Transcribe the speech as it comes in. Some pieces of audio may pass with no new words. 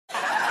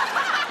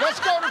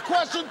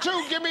question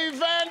 2. Give me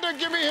Evander,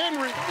 give me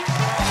Henry.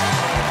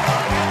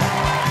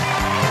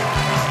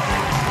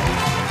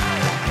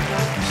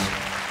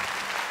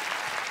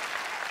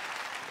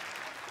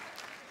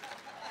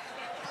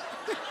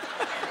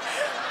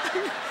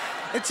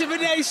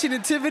 Intimidation.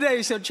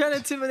 I'm trying to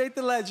intimidate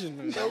the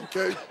legend.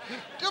 Okay.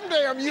 Them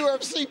damn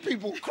UFC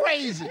people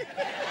crazy.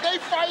 They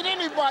fight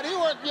anybody.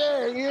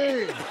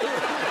 Yeah.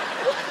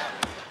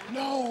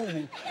 No.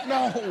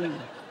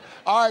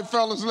 All right,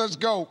 fellas, let's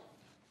go.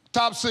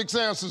 Top 6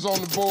 answers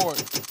on the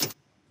board.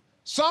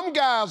 Some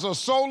guys are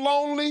so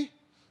lonely,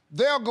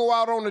 they'll go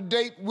out on a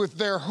date with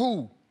their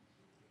who?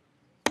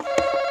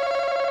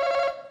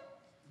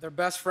 Their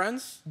best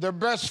friends? Their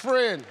best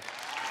friend.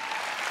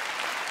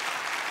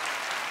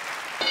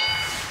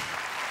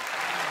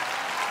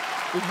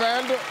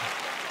 Evander?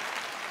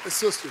 His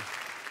sister.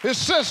 His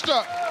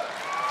sister.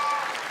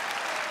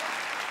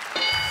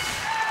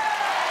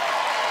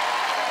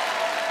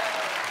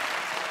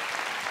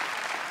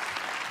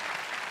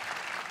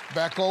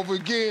 Back over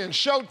again.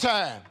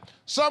 Showtime.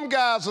 Some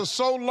guys are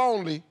so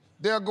lonely,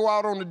 they'll go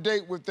out on a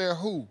date with their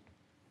who?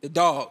 The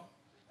dog.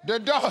 Their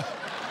dog.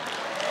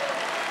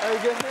 Hey,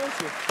 good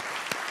answer.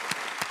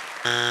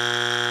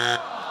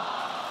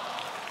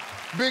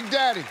 Big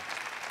Daddy.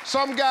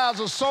 Some guys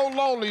are so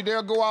lonely,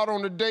 they'll go out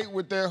on a date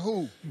with their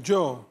who?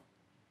 Joe.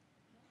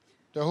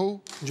 The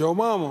who? Joe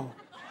Mama.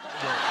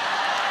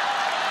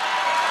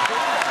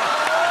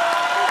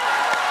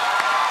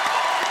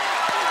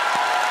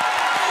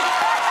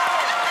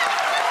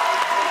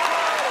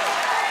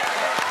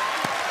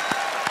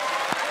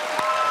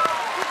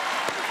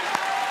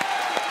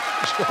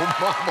 Your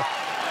mama.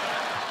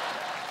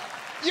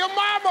 Your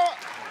mama.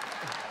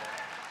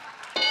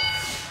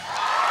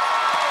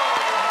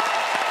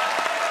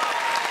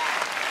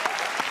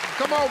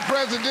 Come on,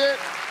 President.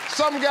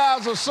 Some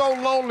guys are so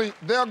lonely,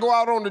 they'll go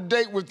out on a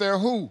date with their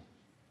who?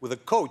 With a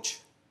coach.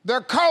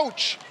 Their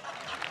coach.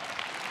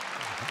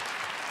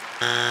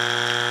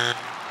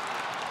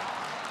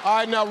 All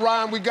right, now,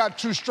 Ryan, we got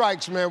 2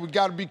 strikes, man. We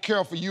got to be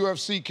careful.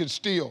 UFC can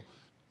steal.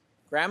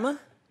 Grandma?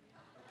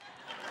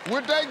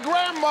 With their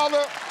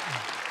grandmother.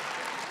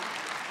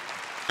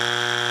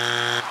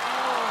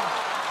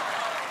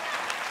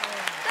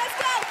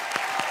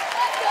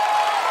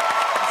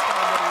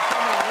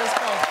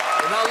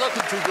 You're not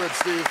looking too good,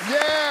 Steve.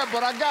 Yeah,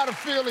 but I got a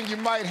feeling you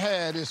might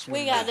have this one.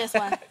 We got this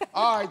one.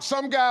 All right,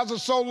 some guys are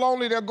so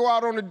lonely, they'll go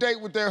out on a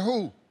date with their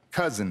who?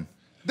 Cousin.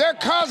 Their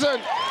cousin.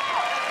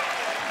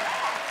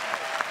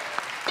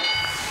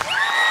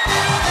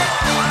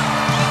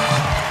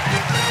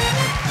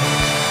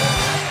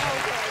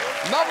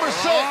 Number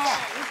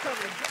 6.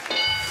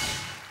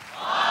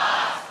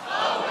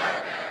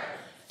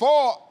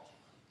 4.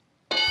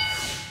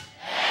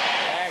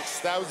 X.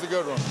 That was a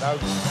good one. Should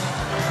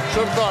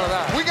have thought of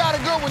that. We got a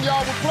good one,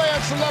 y'all. We're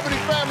playing Celebrity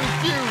Family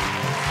Feud.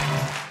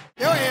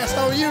 Your ass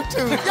on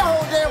YouTube. Your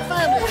whole damn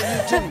family on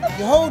YouTube.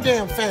 Your whole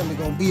damn family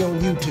gonna be on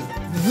YouTube.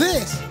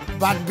 This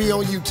about to be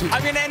on YouTube.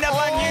 I'm gonna end up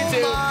on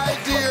YouTube. Oh, my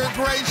dear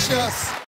gracious.